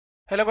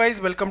Hello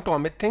guys, welcome to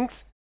Amit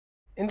Things.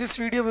 In this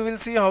video we will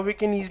see how we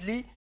can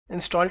easily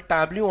install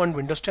Tableau on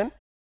Windows 10.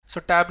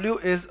 So Tableau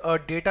is a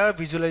data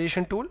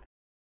visualization tool.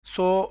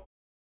 So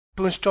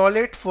to install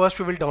it, first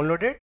we will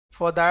download it.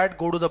 For that,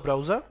 go to the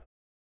browser.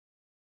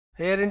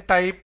 Here and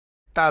type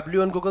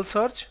Tableau on Google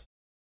search.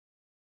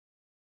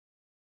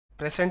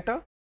 Press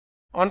enter.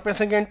 On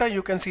pressing enter,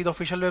 you can see the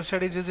official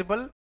website is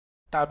visible.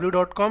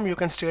 Tableau.com. You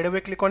can straight away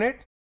click on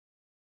it.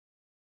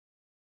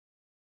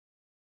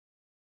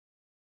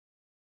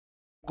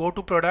 Go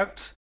to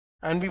products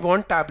and we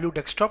want Tableau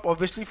desktop,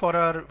 obviously for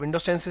our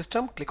Windows 10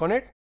 system. Click on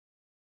it.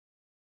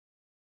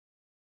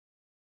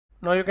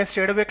 Now you can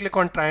straight away click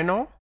on try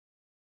now.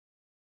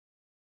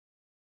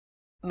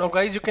 Now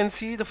guys, you can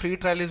see the free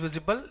trial is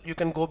visible. You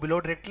can go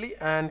below directly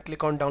and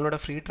click on download a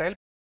free trial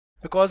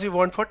because we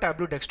want for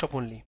Tableau desktop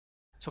only.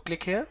 So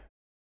click here.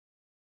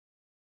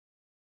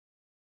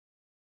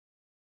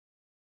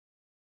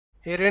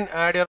 Herein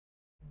add your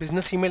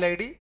business email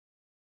ID.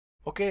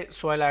 Okay,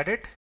 so I'll add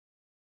it.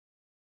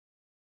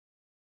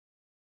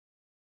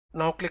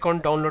 Now click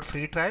on download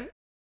free trial.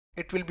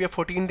 It will be a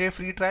 14-day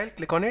free trial.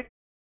 Click on it.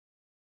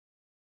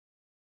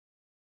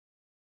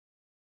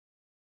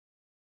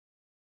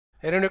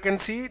 Here you can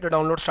see the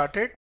download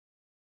started.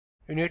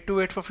 You need to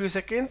wait for a few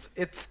seconds.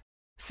 It's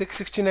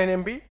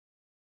 669 MB.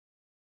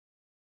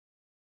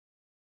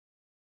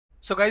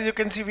 So guys, you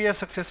can see we have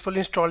successfully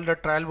installed the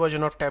trial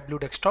version of Tableau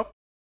desktop.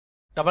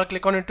 Double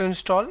click on it to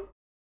install.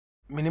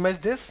 Minimize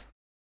this.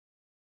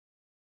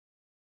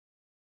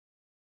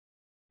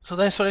 So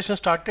the installation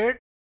started.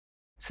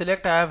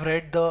 Select I have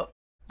read the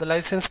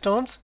license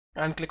terms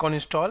and click on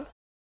install.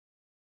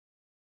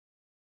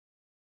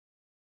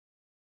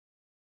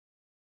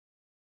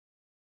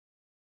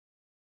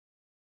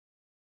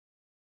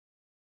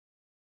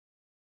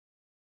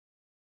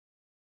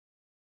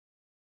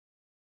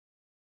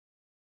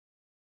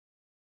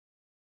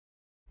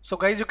 So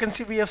guys, you can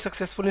see we have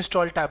successfully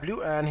installed Tableau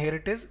and here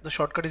it is. The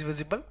shortcut is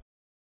visible.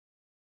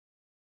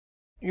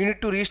 You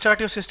need to restart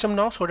your system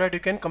now so that you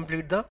can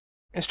complete the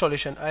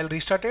installation. I'll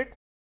restart it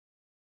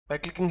by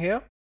clicking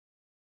here.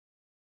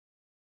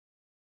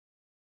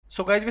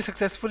 So guys, we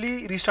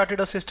successfully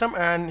restarted our system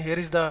and here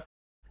is the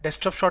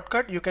desktop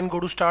shortcut. You can go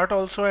to start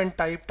also and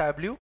type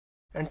Tableau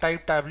and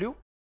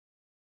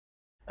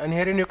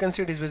herein you can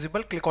see it is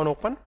visible. Click on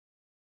open.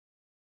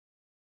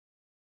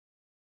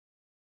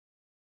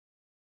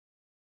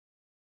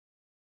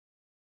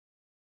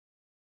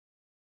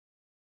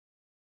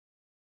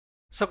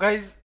 So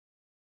guys,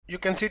 you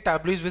can see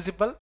Tableau is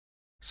visible.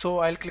 So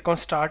I'll click on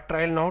start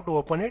trial now to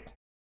open it.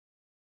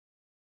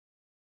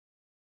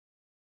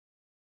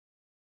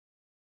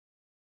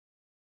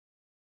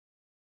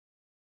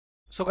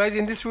 So guys,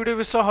 in this video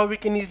we saw how we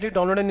can easily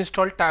download and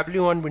install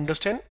Tableau on Windows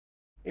 10.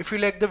 If you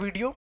like the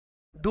video,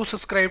 do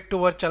subscribe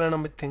to our channel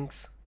Amit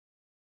Things.